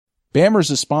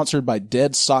Bammers is sponsored by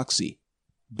Dead Socksy.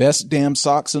 Best damn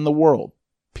socks in the world.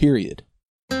 Period.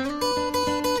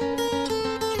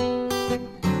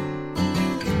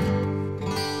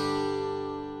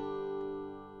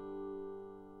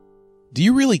 Do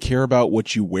you really care about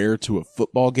what you wear to a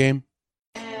football game?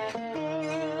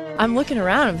 I'm looking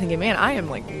around, I'm thinking, man, I am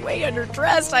like way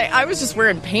underdressed. I was just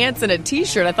wearing pants and a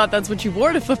t-shirt. I thought that's what you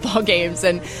wore to football games,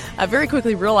 and I very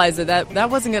quickly realized that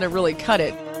wasn't going to really cut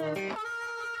it.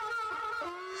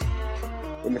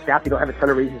 In the South, you don't have a ton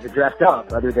of reasons to dress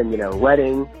up other than,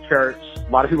 wedding, church. A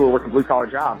lot of people are working blue-collar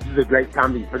jobs. This is a great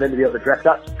time for them to be able to dress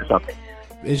up for something.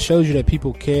 It shows you that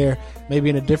people care, maybe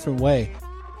in a different way.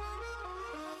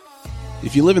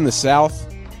 If you live in the South,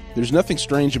 there's nothing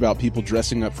strange about people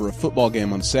dressing up for a football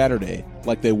game on Saturday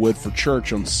like they would for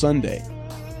church on Sunday.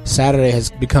 Saturday has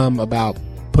become about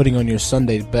putting on your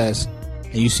Sunday best,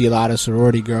 and you see a lot of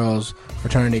sorority girls,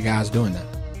 fraternity guys doing that.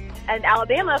 In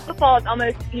Alabama, football is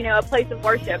almost, a place of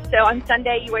worship. So on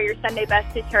Sunday, you wear your Sunday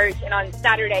best to church, and on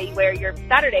Saturday, you wear your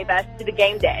Saturday best to the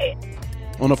game day.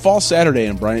 On a fall Saturday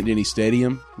in Bryant-Denny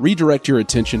Stadium, redirect your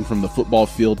attention from the football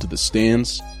field to the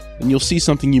stands, and you'll see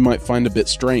something you might find a bit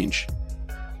strange.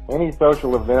 Any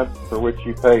social event for which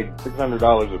you paid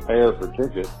 $600 a pair for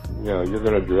tickets, you're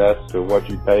going to dress to what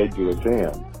you paid to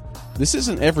attend. This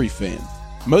isn't every fan.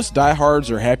 Most diehards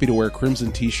are happy to wear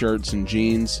crimson t-shirts and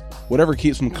jeans, whatever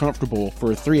keeps them comfortable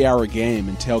for a 3-hour game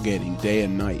and tailgating day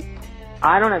and night.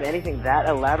 I don't have anything that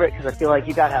elaborate because I feel like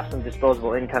you got to have some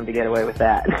disposable income to get away with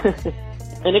that.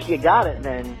 And if you got it,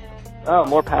 then,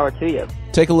 more power to you.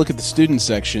 Take a look at the student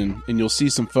section, and you'll see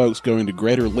some folks going to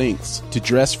greater lengths to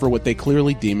dress for what they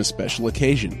clearly deem a special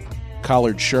occasion.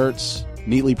 Collared shirts,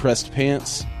 neatly pressed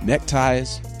pants,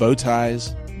 neckties, bow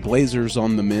ties, blazers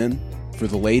on the men. For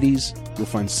the ladies, you'll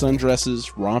find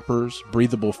sundresses, rompers,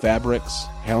 breathable fabrics,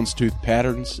 houndstooth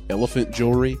patterns, elephant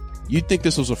jewelry. You'd think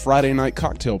this was a Friday night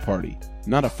cocktail party,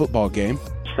 not a football game.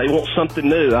 They want something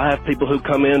new. I have people who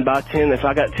come in, buy 10. If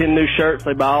I got 10 new shirts,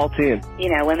 they buy all 10.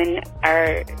 Women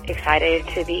are excited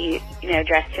to be,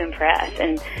 dressed to impress,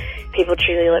 and people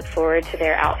truly look forward to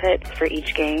their outfits for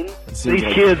each game. These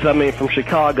kids, from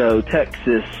Chicago,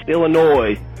 Texas,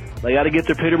 Illinois, they got to get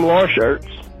their Peter Millar shirts.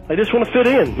 They just want to fit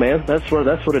in, man. That's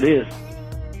what it is.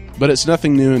 But it's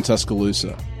nothing new in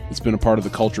Tuscaloosa. It's been a part of the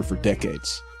culture for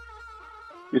decades.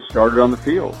 It started on the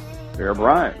field. Bear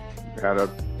Bryant had a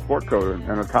sport coat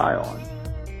and a tie on.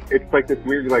 It's like this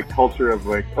weird culture of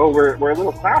we're a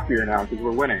little classier now because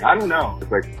we're winning. I don't know.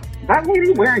 It's like, is that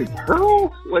lady wearing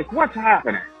pearls? What's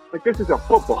happening? This is a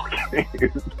football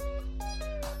game.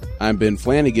 I'm Ben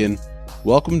Flanagan.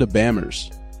 Welcome to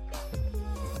Bammers.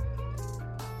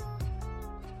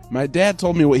 My dad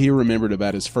told me what he remembered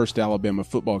about his first Alabama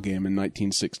football game in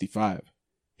 1965.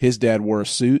 His dad wore a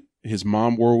suit. His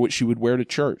mom wore what she would wear to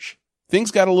church.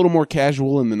 Things got a little more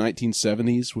casual in the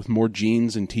 1970s with more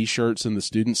jeans and t-shirts in the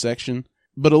student section,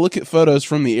 but a look at photos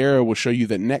from the era will show you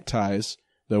that neckties,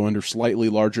 though under slightly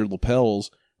larger lapels,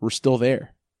 were still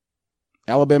there.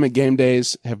 Alabama game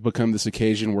days have become this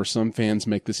occasion where some fans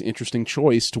make this interesting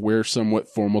choice to wear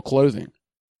somewhat formal clothing.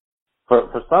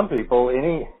 For some people,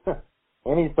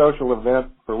 any social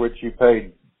event for which you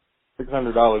paid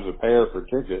 $600 a pair for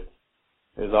tickets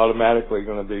is automatically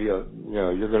going to be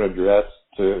you're going to dress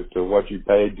to what you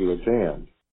paid to attend.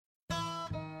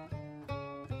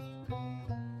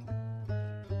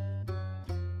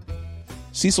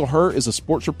 Cecil Hurt is a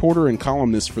sports reporter and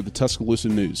columnist for the Tuscaloosa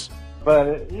News. But,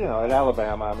 at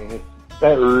Alabama,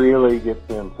 that really gets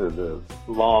into the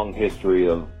long history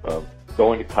of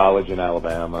going to college in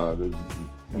Alabama.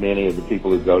 Many of the people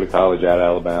who go to college at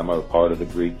Alabama are part of the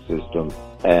Greek system,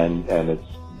 and it's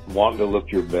wanting to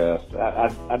look your best.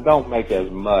 I don't make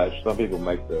as much. Some people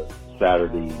make the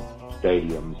Saturday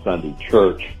stadium, Sunday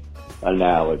church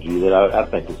analogy that I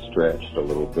think is stretched a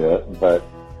little bit. But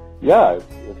yeah,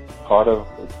 it's part of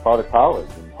college,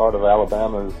 and part of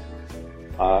Alabama's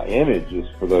image is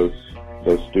for those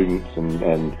students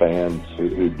and fans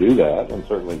who do that. And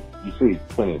certainly you see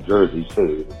plenty of jerseys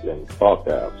too and ball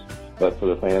caps. But for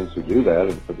the fans who do that,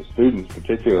 and for the students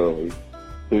particularly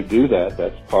who do that,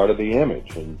 that's part of the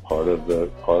image and part of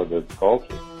the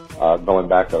culture. Going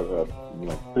back a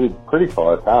pretty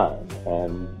far time,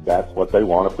 and that's what they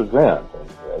want to present. And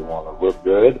they want to look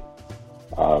good,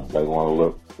 they want to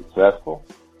look successful,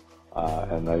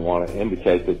 and they want to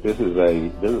indicate that this is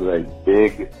a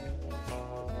big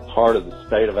part of the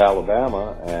state of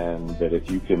Alabama, and that if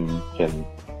you can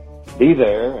be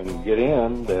there and get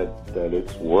in, that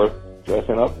it's worth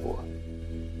dressing up for.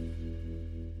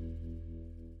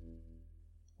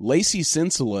 Lacey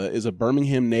Sensula is a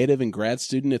Birmingham native and grad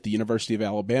student at the University of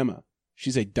Alabama.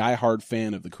 She's a diehard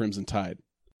fan of the Crimson Tide.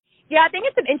 Yeah, I think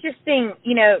it's an interesting,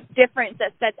 difference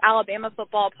that sets Alabama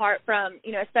football apart from,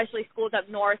 especially schools up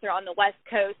north or on the West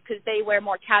Coast, because they wear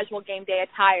more casual game day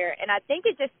attire. And I think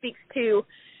it just speaks to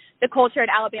the culture at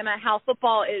Alabama, how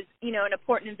football is, an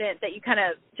important event that you kind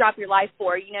of drop your life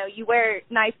for. You wear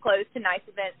nice clothes to nice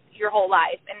events your whole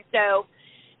life.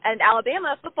 And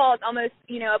Alabama football is almost,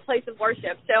 a place of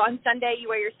worship. So on Sunday, you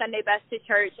wear your Sunday best to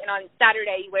church, and on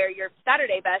Saturday, you wear your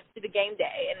Saturday best to the game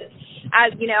day. And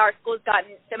as, our school's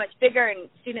gotten so much bigger and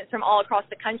students from all across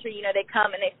the country, they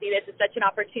come and they see this as such an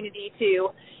opportunity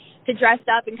to dress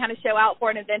up and kind of show out for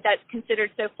an event that's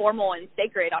considered so formal and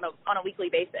sacred on a weekly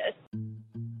basis.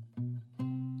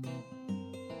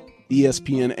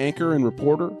 ESPN anchor and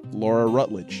reporter Laura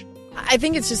Rutledge. I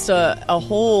think it's just a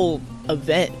whole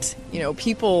event.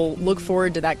 People look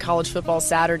forward to that college football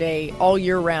Saturday all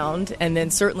year round, and then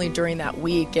certainly during that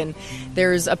week. And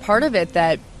there's a part of it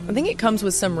that I think it comes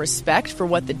with some respect for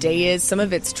what the day is. Some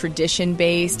of it's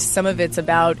tradition-based. Some of it's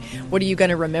about what are you going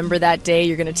to remember that day.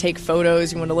 You're going to take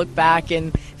photos. You want to look back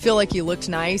and feel like you looked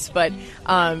nice. But,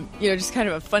 just kind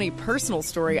of a funny personal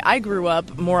story. I grew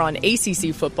up more on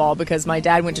ACC football because my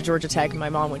dad went to Georgia Tech and my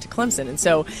mom went to Clemson. And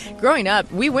so growing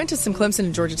up, we went to some Clemson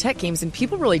and Georgia Tech games, and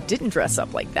people really didn't dress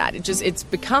up like that. It's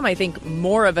become, I think,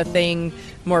 more of a thing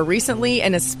more recently,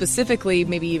 and specifically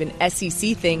maybe even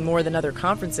SEC thing more than other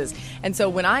conferences. And so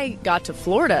when I got to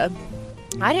Florida,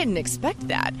 I didn't expect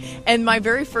that. And my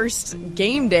very first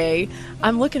game day,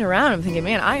 I'm looking around, I'm thinking,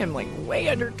 man, I am like way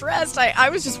underdressed. I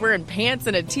was just wearing pants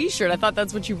and a t-shirt. I thought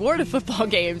that's what you wore to football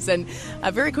games. And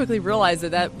I very quickly realized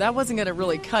that wasn't going to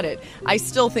really cut it. I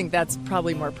still think that's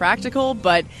probably more practical,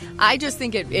 but I just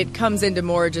think it comes into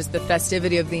more just the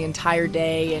festivity of the entire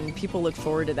day, and people look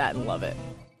forward to that and love it.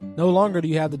 No longer do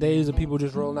you have the days of people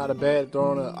just rolling out of bed,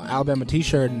 throwing an Alabama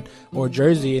t-shirt or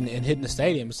jersey and hitting the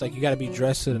stadium. It's like you got to be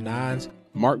dressed to the nines.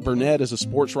 Mark Burnett is a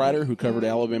sports writer who covered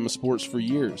Alabama sports for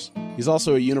years. He's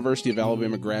also a University of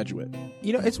Alabama graduate.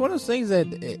 It's one of those things that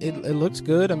it looks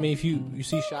good. I mean, if you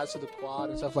see shots of the quad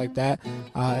and stuff like that,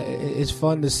 it's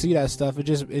fun to see that stuff.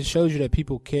 It shows you that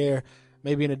people care,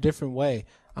 maybe in a different way.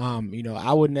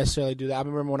 I wouldn't necessarily do that. I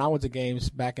remember when I went to games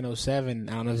back in 2007.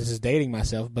 I don't know if this is dating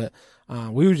myself, but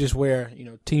we would just wear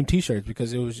team T-shirts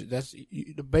because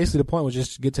basically the point was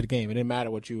just to get to the game. It didn't matter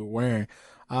what you were wearing.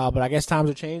 But I guess times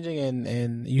are changing,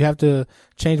 and you have to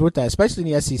change with that, especially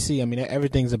in the SEC. I mean,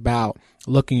 everything's about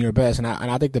looking your best, and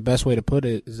I think the best way to put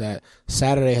it is that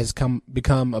Saturday has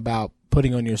become about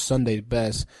putting on your Sunday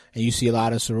best, and you see a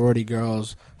lot of sorority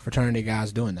girls, fraternity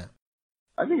guys doing that.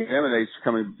 I think it emanates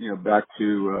coming, back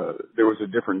to there was a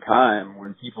different time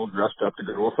when people dressed up to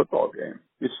go to a football game.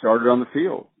 It started on the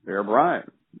field. Bear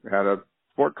Bryant had a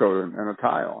sport coat and a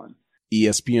tie on.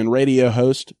 ESPN radio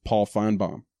host Paul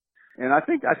Feinbaum. And I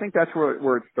think that's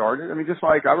where it started. I mean, just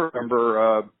like I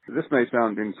remember, this may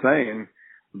sound insane,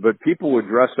 but people would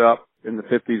dress up in the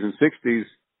 50s and 60s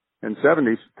and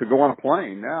 70s to go on a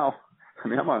plane. Now, I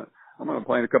mean, I'm on a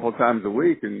plane a couple of times a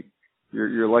week, and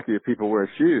you're lucky if people wear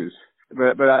shoes.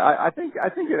 But I think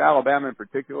at Alabama in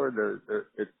particular,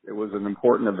 it was an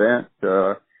important event.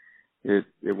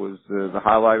 It was the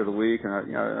highlight of the week,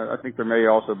 and I think there may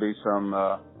also be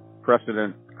some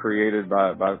precedent created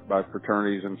by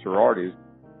fraternities and sororities.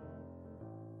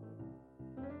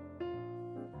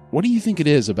 What do you think it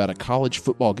is about a college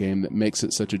football game that makes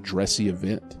it such a dressy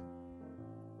event?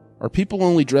 Are people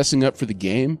only dressing up for the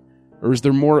game, or is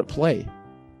there more at play?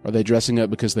 Are they dressing up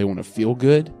because they want to feel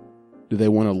good? Do they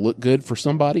want to look good for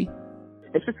somebody?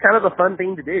 It's just kind of a fun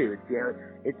thing to do.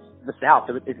 It's the South.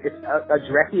 It's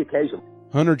a dressy occasion.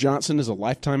 Hunter Johnson is a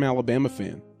lifetime Alabama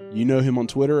fan. You know him on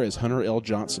Twitter as Hunter L.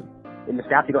 Johnson. In the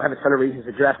South, you don't have a ton of reasons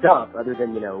to dress up other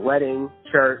than, wedding,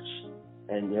 church,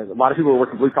 and a lot of people are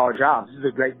working blue-collar jobs. This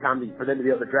is a great time for them to be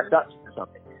able to dress up for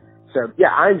something. So, yeah,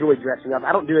 I enjoy dressing up.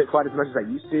 I don't do it quite as much as I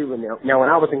used to. When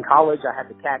I was in college, I had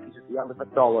the khakis with the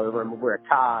undercuts all over and would wear a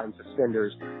tie and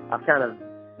suspenders. I've kind of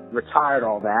retired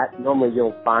all that. Normally,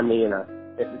 you'll find me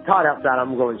if it's hot outside,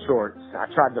 I'm going shorts. I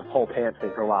tried the whole pants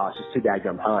thing for a while. It's just too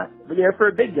daggum hot. But, for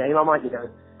a big game, I might,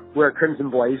 wear a crimson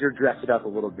blazer, dress it up a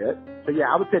little bit. So, yeah,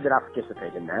 I would say that I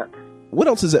participate in that. What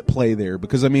else is at play there?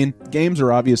 Because, I mean, games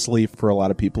are obviously, for a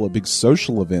lot of people, a big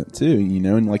social event, too,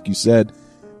 and like you said,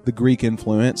 the Greek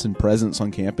influence and presence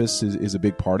on campus is a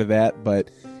big part of that. But,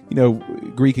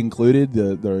 Greek included,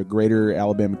 the greater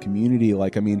Alabama community,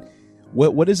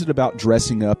 what is it about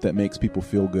dressing up that makes people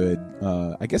feel good?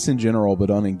 I guess in general, but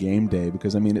on a game day,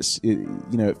 because, I mean,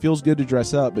 it feels good to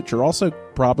dress up, but you're also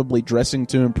probably dressing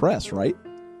to impress, right?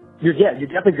 You're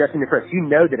definitely dressing to impress. You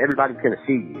know that everybody's going to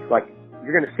see you. Like,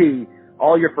 you're going to see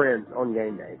all your friends on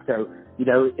game day. So, you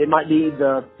know, it might be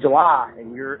the July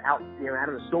and you're out, you know, out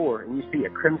of the store and you see a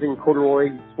crimson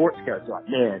corduroy sports coat. You're like,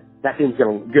 man, that thing's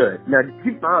going to look good. Now,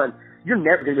 keep in mind, you're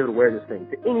never going to be able to wear this thing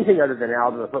to anything other than an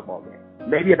Alabama football game.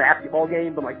 Maybe a basketball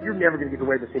game, but like you're never going to get to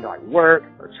wear this thing to like work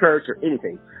or church or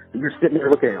anything. But you're sitting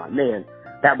there looking at it like, man,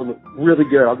 that would look really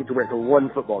good. I'll get to wear it to one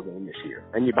football game this year.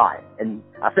 And you buy it. And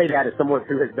I say that as someone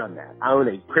who has done that. I own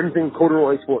a crimson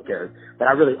corduroy sport coat that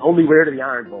I really only wear to the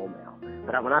Iron Bowl now.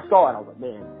 But when I saw it, I was like,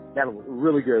 man, that'll look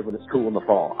really good when it's cool in the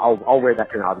fall. I'll wear that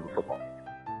to an Alabama football game.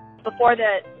 Before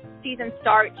the season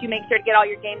starts, you make sure to get all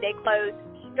your game day clothes.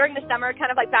 During the summer,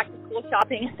 kind of like back to school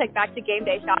shopping, it's like back to game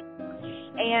day shopping.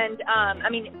 And, I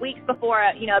mean, weeks before,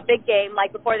 a big game,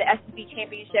 like before the SEC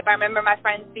championship, I remember my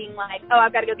friends being like, oh,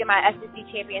 I've got to go get my SEC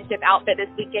championship outfit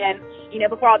this weekend,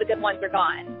 before all the good ones are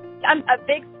gone. I'm a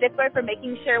big stickler for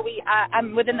making sure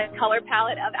I'm within the color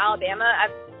palette of Alabama.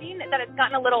 I've seen that it's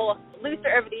gotten a little looser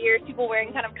over the years, people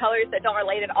wearing kind of colors that don't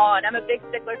relate at all. And I'm a big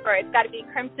stickler for it's got to be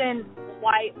crimson,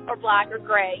 white, or black, or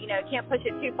gray. Can't push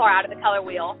it too far out of the color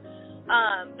wheel.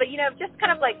 But, just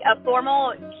kind of like a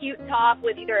formal, cute top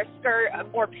with either a skirt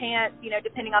or pants,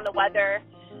 depending on the weather.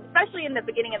 Especially in the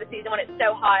beginning of the season when it's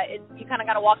so hot, you kind of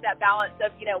got to walk that balance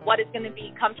of, what is going to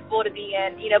be comfortable to be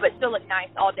in, but still look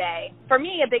nice all day. For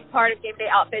me, a big part of game day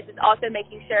outfits is also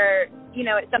making sure,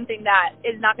 it's something that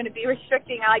is not going to be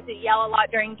restricting. I like to yell a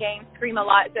lot during games, scream a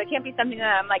lot, so it can't be something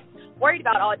that I'm, worried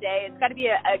about all day. It's got to be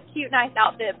a cute, nice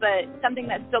outfit, but something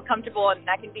that's still comfortable and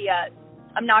that can be a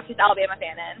obnoxious Alabama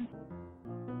fan in.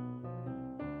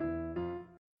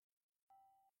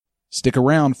 Stick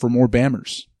around for more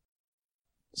Bammers.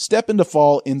 Step into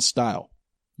fall in style.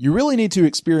 You really need to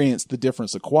experience the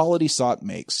difference a quality sock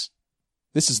makes.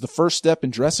 This is the first step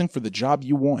in dressing for the job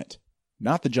you want,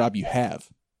 not the job you have.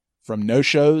 From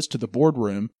no-shows to the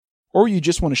boardroom, or you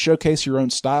just want to showcase your own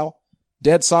style,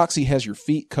 Dead Soxy has your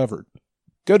feet covered.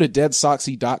 Go to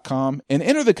deadsoxy.com and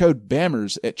enter the code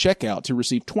BAMMERS at checkout to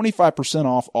receive 25%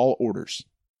 off all orders.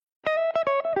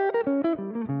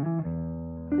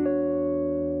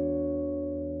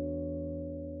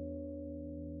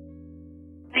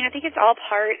 I think it's all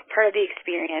part of the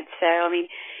experience. So,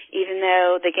 even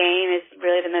though the game is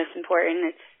really the most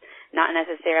important, it's not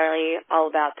necessarily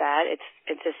all about that.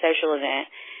 It's a social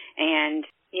event. And,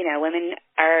 women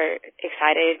are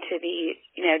excited to be,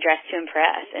 dressed to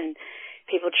impress. And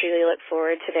people truly look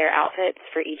forward to their outfits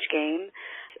for each game.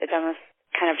 It's almost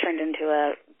kind of turned into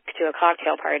a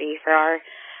cocktail party for our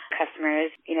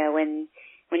customers.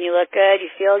 When you look good,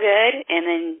 you feel good, and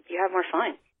then you have more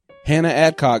fun. Hannah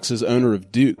Adcox is owner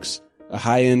of Dukes, a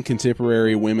high-end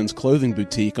contemporary women's clothing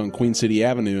boutique on Queen City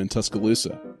Avenue in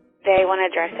Tuscaloosa. They want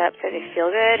to dress up so they feel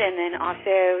good, and then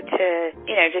also to,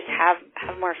 just have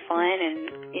more fun, and,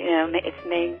 it's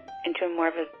made into more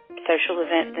of a social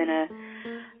event than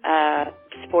a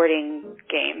sporting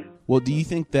game. Well, do you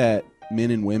think that men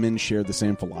and women share the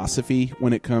same philosophy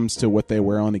when it comes to what they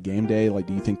wear on a game day?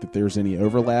 Do you think that there's any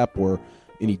overlap or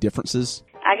any differences?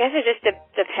 I guess it just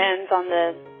depends on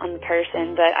the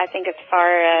person, but I think as far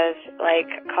as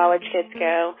college kids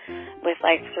go with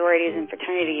sororities and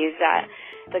fraternities, that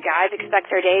the guys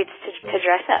expect their dates to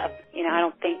dress up. I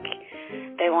don't think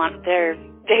they want their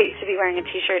dates to be wearing a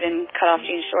t-shirt and cut off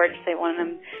jean shorts. They want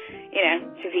them,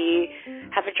 to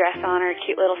have a dress on or a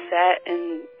cute little set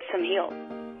and some heels.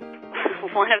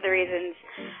 One of the reasons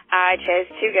I chose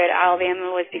to go to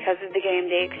Alabama was because of the game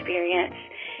day experience,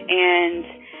 and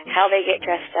how they get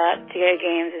dressed up to go to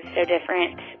games is so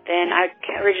different than I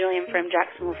originally am from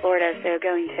Jacksonville, Florida, so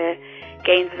going to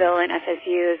Gainesville and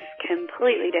FSU is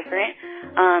completely different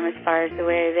as far as the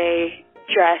way they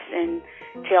dress and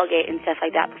tailgate and stuff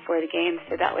like that before the game.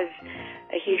 So that was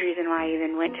a huge reason why I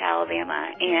even went to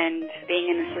Alabama, and being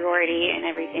in the sorority and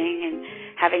everything and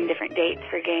having different dates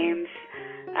for games,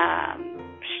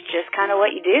 just kind of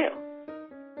what you do.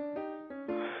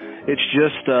 It's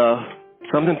just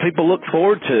something people look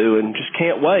forward to and just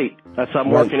can't wait.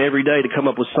 I'm working every day to come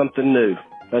up with something new.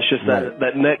 That's just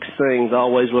that next thing's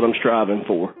always what I'm striving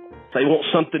for. They want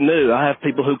something new. I have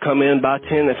people who come in, buy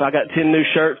 10. If I got 10 new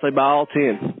shirts, they buy all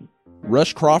 10.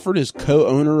 Rush Crawford is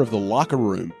co-owner of The Locker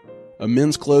Room, a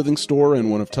men's clothing store and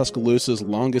one of Tuscaloosa's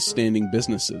longest-standing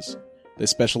businesses. They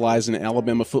specialize in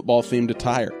Alabama football-themed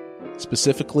attire,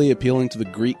 specifically appealing to the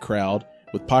Greek crowd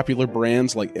with popular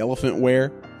brands like Elephant Wear,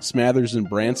 Smathers and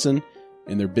Branson,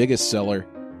 and their biggest seller,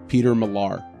 Peter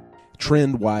Millar.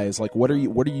 Trend-wise, what are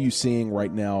you seeing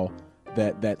right now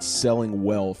that's selling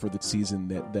well for the season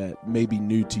that may be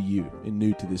new to you and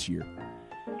new to this year?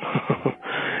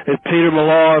 It's Peter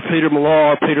Millar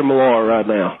right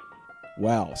now.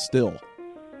 Wow, still.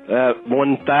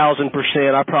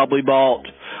 1,000%.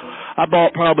 I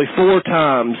bought probably 4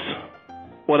 times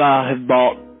what I have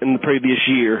bought in the previous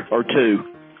year or 2.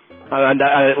 I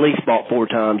at least bought 4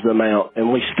 times the amount,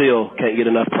 and we still can't get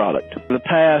enough product. The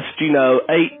past, 6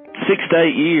 to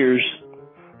 8 years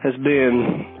has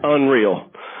been unreal.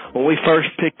 When we first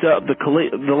picked up the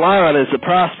line as the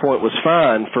price point was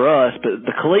fine for us, but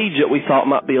the collegiate we thought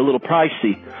might be a little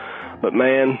pricey. But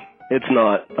man, it's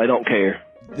not. They don't care.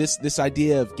 This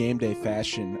idea of game day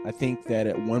fashion, I think that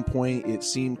at one point it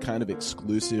seemed kind of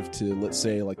exclusive to, let's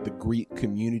say, like the Greek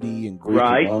community and Greek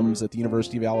alums at the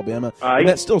University of Alabama. And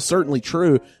that's still certainly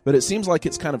true, but it seems like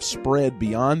it's kind of spread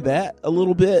beyond that a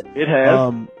little bit. It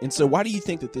has. And so why do you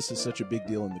think that this is such a big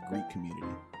deal in the Greek community?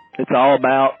 It's all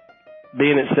about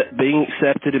being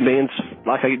accepted and being,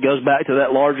 like, it goes back to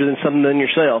that larger than something than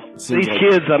yourself. These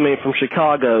kids, from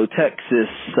Chicago,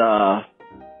 Texas,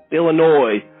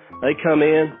 Illinois, they come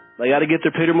in, they got to get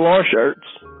their Peter Millar shirts.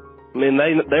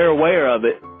 They're aware of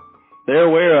it. They're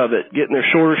aware of it, getting their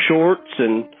shorter shorts,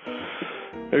 and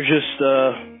they're just,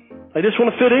 they just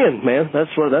want to fit in, man.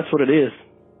 That's what it is.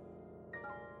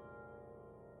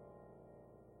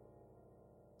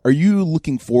 Are you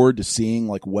looking forward to seeing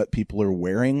like what people are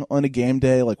wearing on a game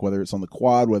day, like whether it's on the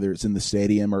quad, whether it's in the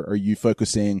stadium, or are you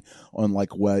focusing on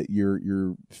like what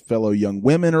your fellow young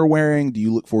women are wearing? Do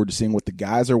you look forward to seeing what the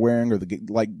guys are wearing, or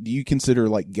do you consider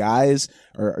like guys,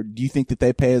 or do you think that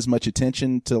they pay as much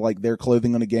attention to like their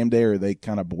clothing on a game day, or are they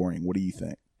kind of boring? What do you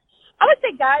think? I would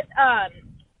say guys,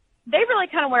 they really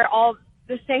kind of wear all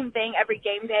the same thing every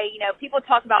game day. People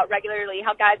talk about regularly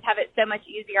how guys have it so much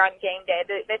easier on game day.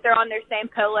 That they're on their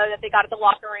same polo that they got at the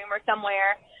locker room or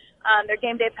somewhere, their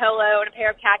game day polo and a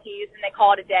pair of khakis, and they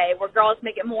call it a day. Where girls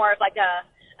make it more of like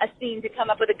a scene to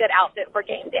come up with a good outfit for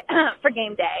game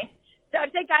day. So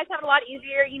I'd say guys have it a lot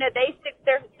easier. They stick to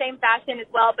their same fashion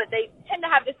as well, but they tend to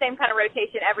have the same kind of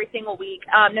rotation every single week,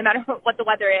 no matter what the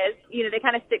weather is. They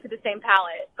kind of stick to the same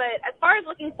palette. But as far as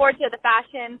looking forward to the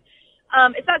fashion,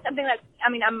 it's not something that's,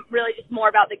 I'm really just more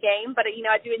about the game, but,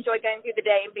 I do enjoy going through the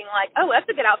day and being like, oh, that's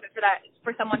a good outfit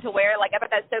for someone to wear. Like, I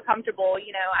bet that's so comfortable,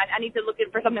 I need to look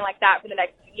for something like that for the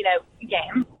next,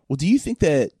 game. Well, do you think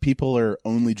that people are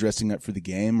only dressing up for the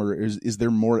game, or is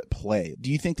there more at play? Do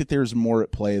you think that there's more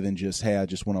at play than just, hey, I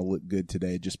just want to look good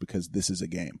today just because this is a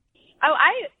game? Oh,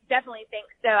 I definitely think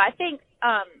so. I think,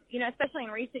 especially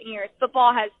in recent years,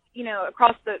 football has,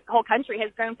 across the whole country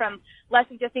has grown from less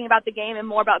of just being about the game and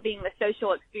more about being the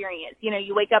social experience.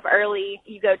 You wake up early,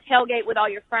 you go tailgate with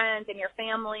all your friends and your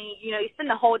family, you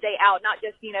spend the whole day out, not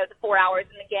just, the 4 hours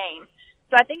in the game.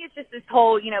 So I think it's just this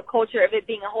whole, culture of it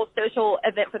being a whole social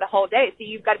event for the whole day. So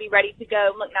you've got to be ready to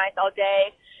go look nice all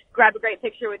day, grab a great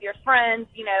picture with your friends,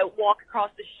 walk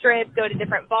across the strip, go to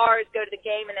different bars, go to the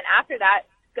game, and then after that,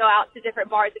 go out to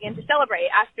different bars again to celebrate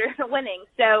after winning.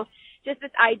 So just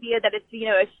this idea that it's,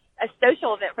 a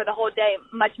social event for the whole day,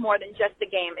 much more than just the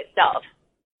game itself.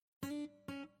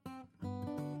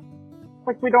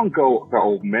 Like, we don't go to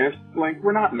Ole Miss. Like,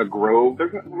 we're not in the Grove.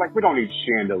 We don't need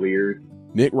chandeliers.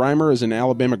 Nick Reimer is an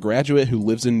Alabama graduate who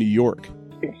lives in New York.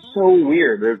 It's so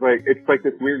weird. It's like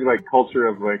this weird culture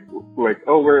of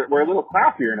oh, we're a little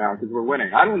classier now because we're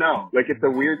winning. I don't know. It's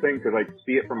a weird thing to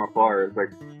see it from afar. It's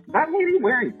like, that lady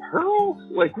wearing pearls?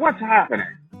 What's happening?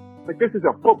 This is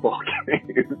a football game.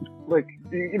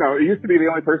 It used to be the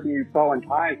only person you saw in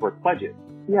ties were pledges.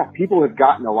 Yeah, people have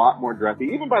gotten a lot more dressy.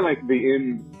 Even by the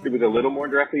end, it was a little more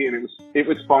dressy, and it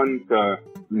was fun to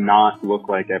not look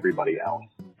like everybody else.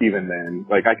 Even then,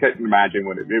 I couldn't imagine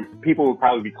people would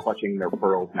probably be clutching their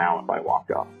pearls now if I walked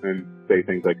up and say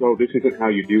things like, "Oh, this isn't how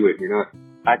you do it. You're not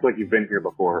act like you've been here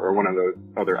before," or one of those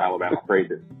other Alabama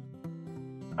phrases.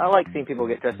 I like seeing people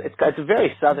get dressed. It's a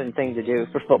very Southern thing to do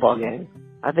for football games.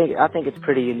 I think it's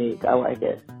pretty unique. I like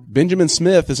it. Benjamin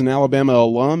Smith is an Alabama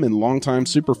alum and longtime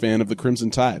superfan of the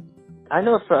Crimson Tide. I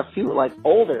know for a few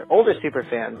older super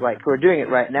fans who are doing it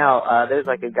right now. There's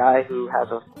a guy who has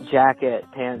a jacket,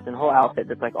 pants, and whole outfit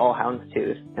that's all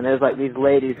houndstooth. And there's these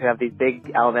ladies who have these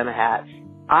big Alabama hats.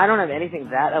 I don't have anything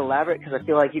that elaborate because I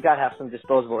feel like you got to have some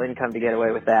disposable income to get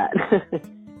away with that.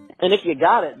 And if you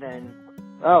got it, then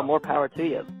more power to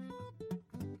you.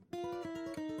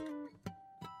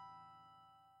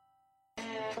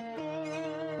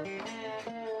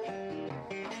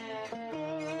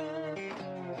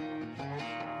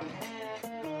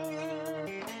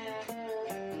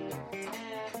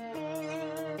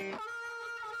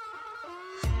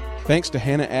 Thanks to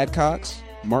Hannah Adcox,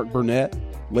 Mark Burnett,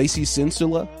 Lacey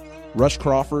Sensula, Rush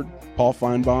Crawford, Paul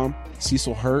Feinbaum,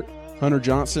 Cecil Hurt, Hunter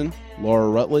Johnson, Laura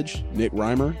Rutledge, Nick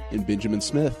Reimer, and Benjamin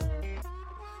Smith.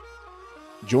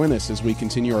 Join us as we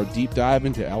continue our deep dive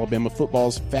into Alabama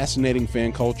football's fascinating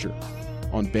fan culture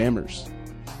on Bammers.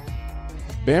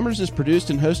 Bammers is produced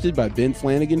and hosted by Ben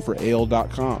Flanagan for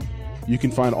AL.com. You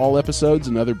can find all episodes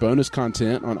and other bonus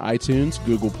content on iTunes,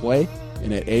 Google Play,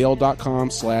 and at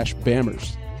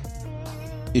AL.com/Bammers.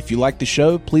 If you like the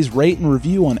show, please rate and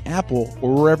review on Apple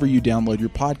or wherever you download your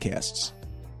podcasts.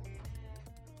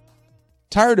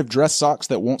 Tired of dress socks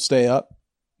that won't stay up?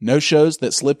 No-shows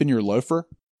that slip in your loafer?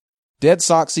 Dead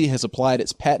Soxy has applied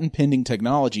its patent-pending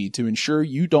technology to ensure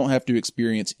you don't have to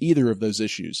experience either of those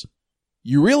issues.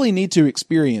 You really need to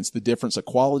experience the difference a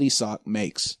quality sock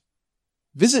makes.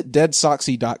 Visit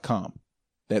deadsoxy.com.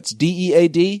 That's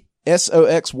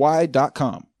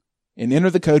DEADSOXY.com. And enter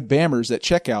the code BAMMERS at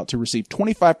checkout to receive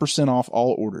 25% off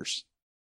all orders.